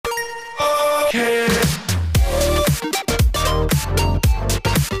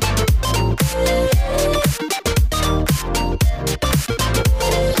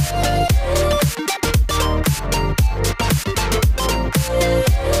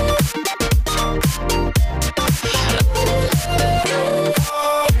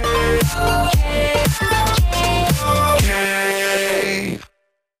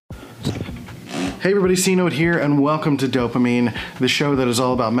everybody, C-Note here, and welcome to Dopamine, the show that is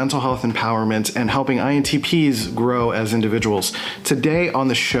all about mental health empowerment and helping INTPs grow as individuals. Today on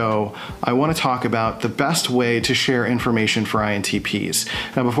the show, I want to talk about the best way to share information for INTPs.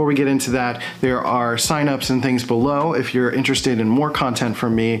 Now, before we get into that, there are signups and things below if you're interested in more content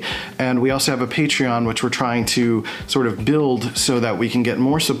from me, and we also have a Patreon, which we're trying to sort of build so that we can get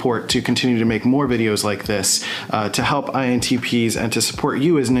more support to continue to make more videos like this to help INTPs and to support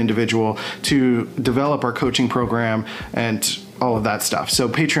you as an individual to develop our coaching program and all of that stuff. So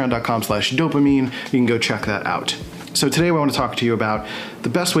patreon.com/dopamine, you can go check that out. So today I want to talk to you about the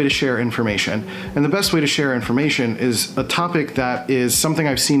best way to share information. And the best way to share information is a topic that is something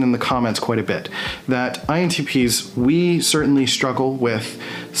I've seen in the comments quite a bit. That INTPs, we certainly struggle with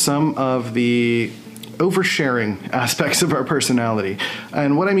some of the oversharing aspects of our personality.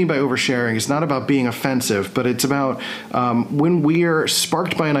 And what I mean by oversharing is not about being offensive, but it's about when we are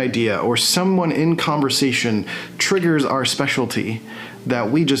sparked by an idea or someone in conversation triggers our specialty, that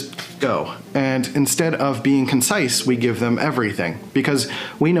we just go. And instead of being concise, we give them everything. Because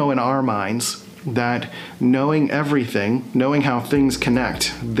we know in our minds that knowing everything, knowing how things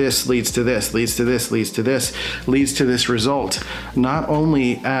connect, this leads to this, leads to this, leads to this, leads to this result, not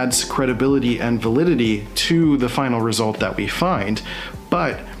only adds credibility and validity to the final result that we find,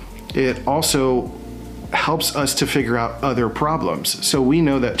 but it also helps us to figure out other problems. So we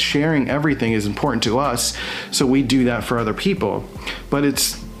know that sharing everything is important to us, so we do that for other people. But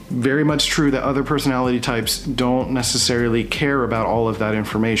it's very much true that other personality types don't necessarily care about all of that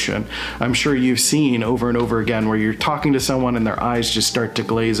information. I'm sure you've seen over and over again where you're talking to someone and their eyes just start to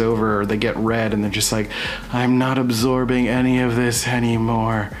glaze over or they get red and they're just like, I'm not absorbing any of this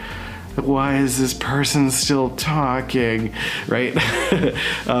anymore. Why is this person still talking, right?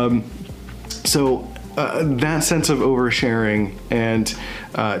 That sense of oversharing and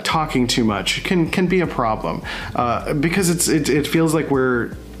talking too much can be a problem because it feels like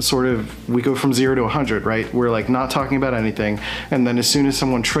we go from 0 to 100, right? We're like not talking about anything, and then as soon as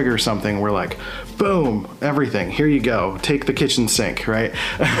someone triggers something, we're like, boom, everything. Here you go. Take the kitchen sink, right?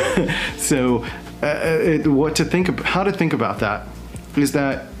 So, how to think about that is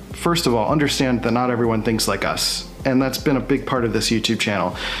that, first of all, understand that not everyone thinks like us. And that's been a big part of this YouTube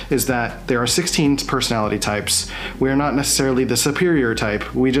channel, is that there are 16 personality types. We're not necessarily the superior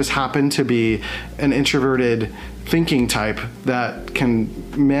type. We just happen to be an introverted thinking type that can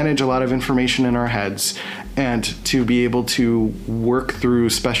manage a lot of information in our heads and to be able to work through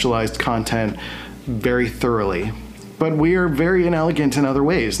specialized content very thoroughly. But we are very inelegant in other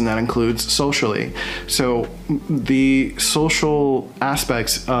ways, and that includes socially. So the social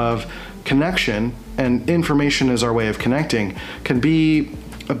aspects of connection and information as our way of connecting can be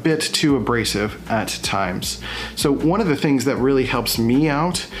a bit too abrasive at times. So one of the things that really helps me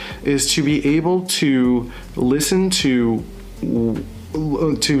out is to be able to listen to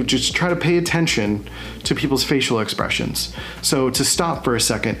just try to pay attention to people's facial expressions. So to stop for a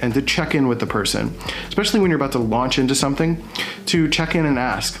second and to check in with the person, especially when you're about to launch into something, to check in and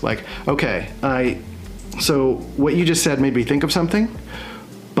ask, like, okay, so what you just said made me think of something,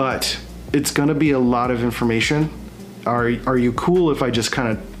 but it's gonna be a lot of information. Are you cool if I just kind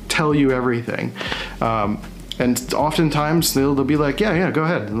of tell you everything? And oftentimes they'll be like, yeah, go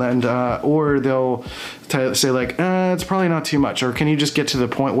ahead. And or they'll say like, it's probably not too much. Or can you just get to the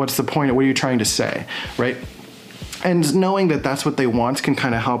point? What's the point? What are you trying to say, right? And knowing that that's what they want can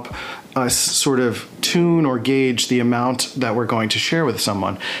kind of help us sort of tune or gauge the amount that we're going to share with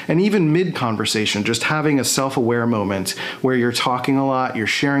someone. And even mid-conversation, just having a self-aware moment where you're talking a lot, you're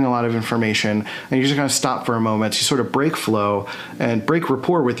sharing a lot of information, and you're just gonna stop for a moment, you sort of break flow and break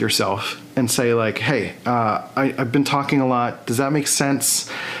rapport with yourself and say like, hey, I've been talking a lot. Does that make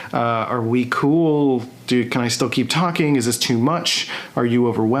sense? Are we cool? Can I still keep talking? Is this too much? Are you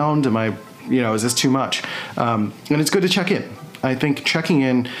overwhelmed? Is this too much? And it's good to check in. I think checking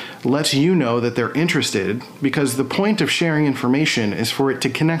in lets you know that they're interested, because the point of sharing information is for it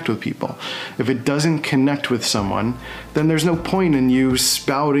to connect with people. If it doesn't connect with someone, then there's no point in you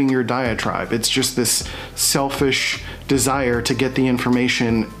spouting your diatribe. It's just this selfish desire to get the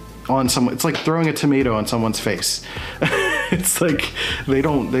information on someone. It's like throwing a tomato on someone's face. It's like they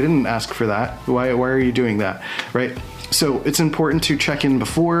didn't ask for that. Why are you doing that, right? So it's important to check in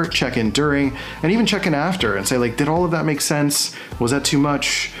before, check in during, and even check in after and say like, did all of that make sense? Was that too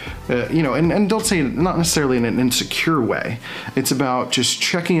much? And don't say it, not necessarily in an insecure way. It's about just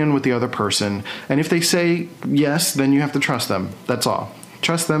checking in with the other person. And if they say yes, then you have to trust them. That's all.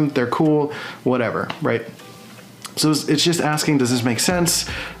 Trust them, they're cool, whatever, right? So it's just asking, does this make sense?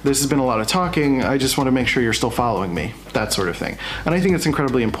 This has been a lot of talking. I just want to make sure you're still following me, that sort of thing. And I think it's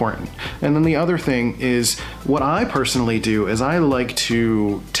incredibly important. And then the other thing is, what I personally do is I like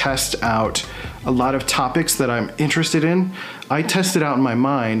to test out a lot of topics that I'm interested in. I test it out in my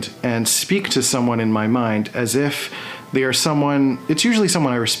mind and speak to someone in my mind as if they are someone, it's usually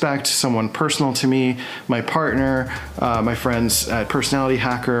someone I respect, someone personal to me, my partner, my friends at Personality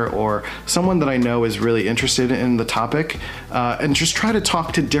Hacker, or someone that I know is really interested in the topic, and just try to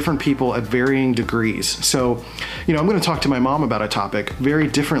talk to different people at varying degrees. So, I'm going to talk to my mom about a topic very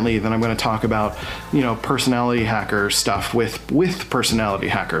differently than I'm going to talk about, Personality Hacker stuff with Personality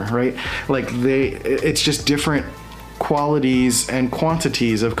Hacker, right? Like it's just different qualities and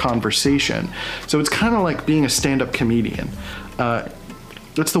quantities of conversation. So it's kind of like being a stand-up comedian.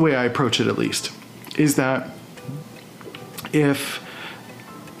 That's the way I approach it, at least, is that if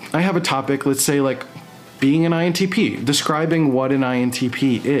I have a topic, let's say like being an INTP, describing what an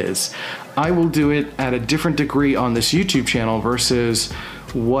INTP is, I will do it at a different degree on this YouTube channel versus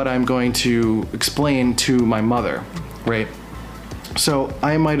what I'm going to explain to my mother, right? So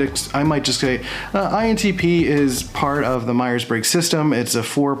I might just say INTP is part of the Myers-Briggs system. It's a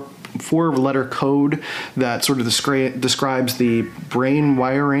four-letter code that sort of describes the brain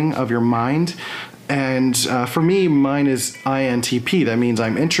wiring of your mind. And for me, mine is INTP. That means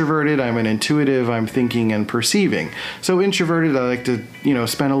I'm introverted, I'm an intuitive, I'm thinking and perceiving. So introverted, I like to,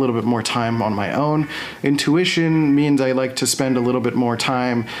 spend a little bit more time on my own. Intuition means I like to spend a little bit more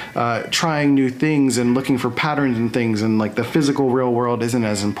time trying new things and looking for patterns and things. And like the physical real world isn't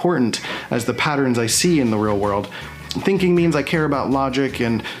as important as the patterns I see in the real world. Thinking means I care about logic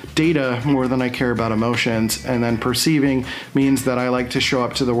and data more than I care about emotions. And then perceiving means that I like to show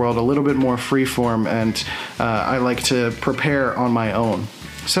up to the world a little bit more freeform, and I like to prepare on my own.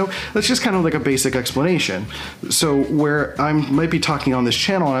 So that's just kind of like a basic explanation. So where I might be talking on this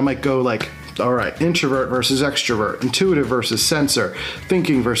channel, I might go like, all right, introvert versus extrovert, intuitive versus sensor,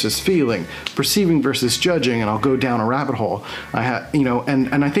 thinking versus feeling, perceiving versus judging, and I'll go down a rabbit hole.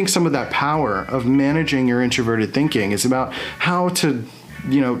 And I think some of that power of managing your introverted thinking is about how to,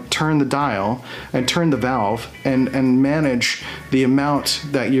 turn the dial and turn the valve and manage the amount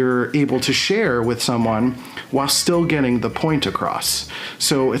that you're able to share with someone while still getting the point across.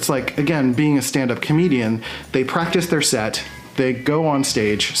 So it's like, again, being a stand-up comedian, they practice their set, they go on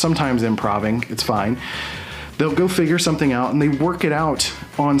stage, sometimes improvising, it's fine. They'll go figure something out and they work it out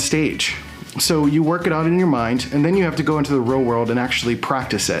on stage. So you work it out in your mind, and then you have to go into the real world and actually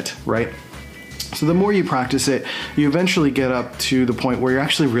practice it, right? So the more you practice it, you eventually get up to the point where you're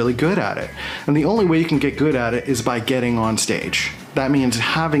actually really good at it. And the only way you can get good at it is by getting on stage. That means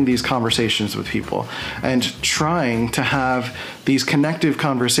having these conversations with people and trying to have these connective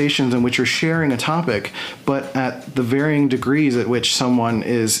conversations in which you're sharing a topic, but at the varying degrees at which someone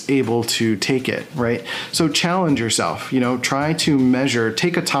is able to take it, right? So challenge yourself, try to measure,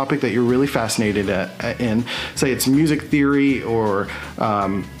 take a topic that you're really fascinated in, say it's music theory or,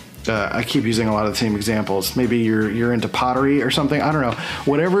 I keep using a lot of the same examples. Maybe you're into pottery or something. I don't know.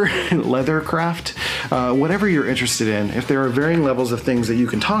 Whatever, leather craft, whatever you're interested in. If there are varying levels of things that you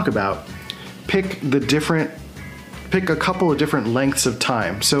can talk about, pick a couple of different lengths of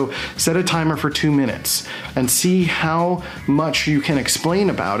time. So set a timer for 2 minutes and see how much you can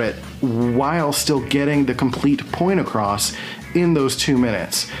explain about it while still getting the complete point across in those 2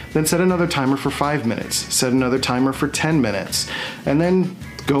 minutes. Then set another timer for 5 minutes. Set another timer for 10 minutes. And then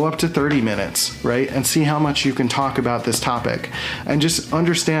go up to 30 minutes, right? And see how much you can talk about this topic. And just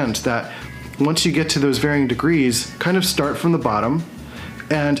understand that once you get to those varying degrees, kind of start from the bottom.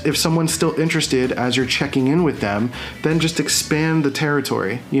 And if someone's still interested as you're checking in with them, then just expand the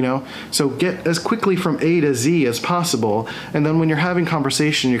territory, So get as quickly from A to Z as possible. And then when you're having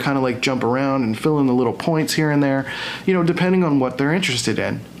conversation, you kind of like jump around and fill in the little points here and there, depending on what they're interested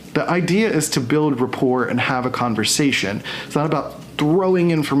in. The idea is to build rapport and have a conversation. It's not about throwing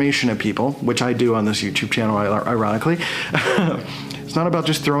information at people, which I do on this YouTube channel, ironically. It's not about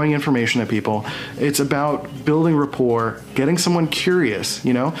just throwing information at people. It's about building rapport, getting someone curious,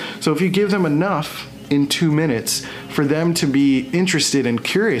 So if you give them enough in 2 minutes for them to be interested and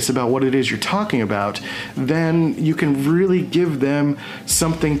curious about what it is you're talking about, then you can really give them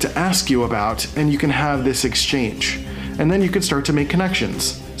something to ask you about, and you can have this exchange. And then you can start to make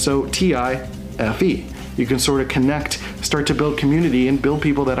connections. So TIFE. You can sort of connect, start to build community and build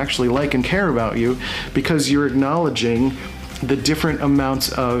people that actually like and care about you, because you're acknowledging the different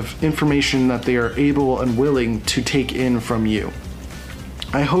amounts of information that they are able and willing to take in from you.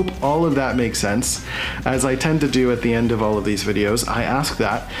 I hope all of that makes sense. As I tend to do at the end of all of these videos, I ask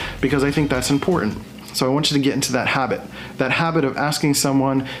that because I think that's important. So I want you to get into that habit of asking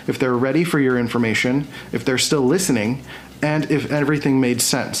someone if they're ready for your information, if they're still listening, and if everything made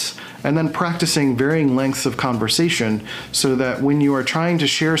sense. And then practicing varying lengths of conversation so that when you are trying to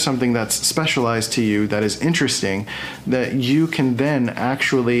share something that's specialized to you, that is interesting, that you can then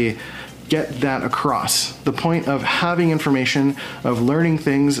actually get that across. The point of having information, of learning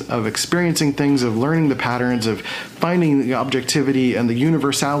things, of experiencing things, of learning the patterns, of finding the objectivity and the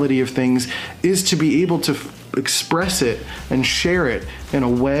universality of things is to be able to express it and share it in a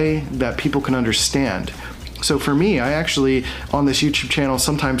way that people can understand. So for me, I actually, on this YouTube channel,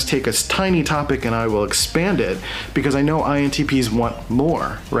 sometimes take a tiny topic and I will expand it because I know INTPs want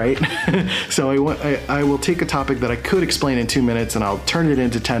more, right? So I will take a topic that I could explain in 2 minutes and I'll turn it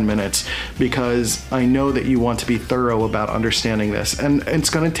into 10 minutes because I know that you want to be thorough about understanding this. And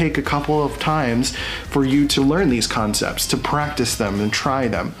it's going to take a couple of times for you to learn these concepts, to practice them and try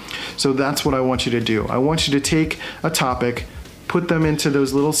them. So that's what I want you to do. I want you to take a topic, put them into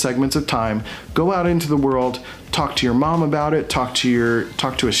those little segments of time, go out into the world, talk to your mom about it, talk to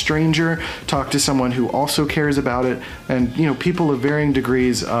a stranger, talk to someone who also cares about it, and people of varying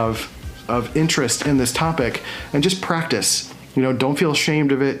degrees of interest in this topic, and just practice. Don't feel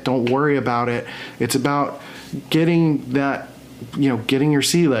ashamed of it, don't worry about it. It's about getting that, getting your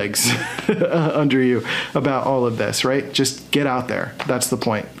sea legs under you about all of this, right? Just get out there. That's the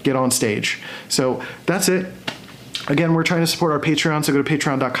point. Get on stage. So that's it. Again, we're trying to support our Patreon, so go to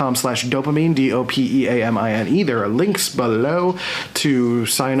patreon.com/dopamine, DOPEAMINE. There are links below to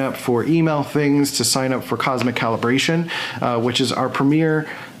sign up for email things, to sign up for Cosmic Calibration, which is our premier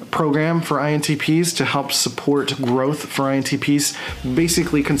program for INTPs to help support growth for INTPs,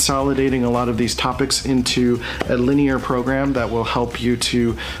 basically consolidating a lot of these topics into a linear program that will help you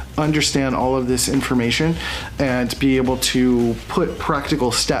to understand all of this information and be able to put practical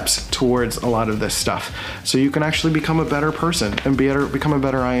steps towards a lot of this stuff so you can actually become a better person and become a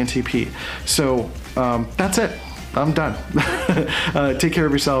better INTP. So that's it. I'm done. Take care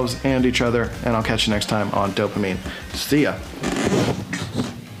of yourselves and each other, and I'll catch you next time on Dopamine. See ya.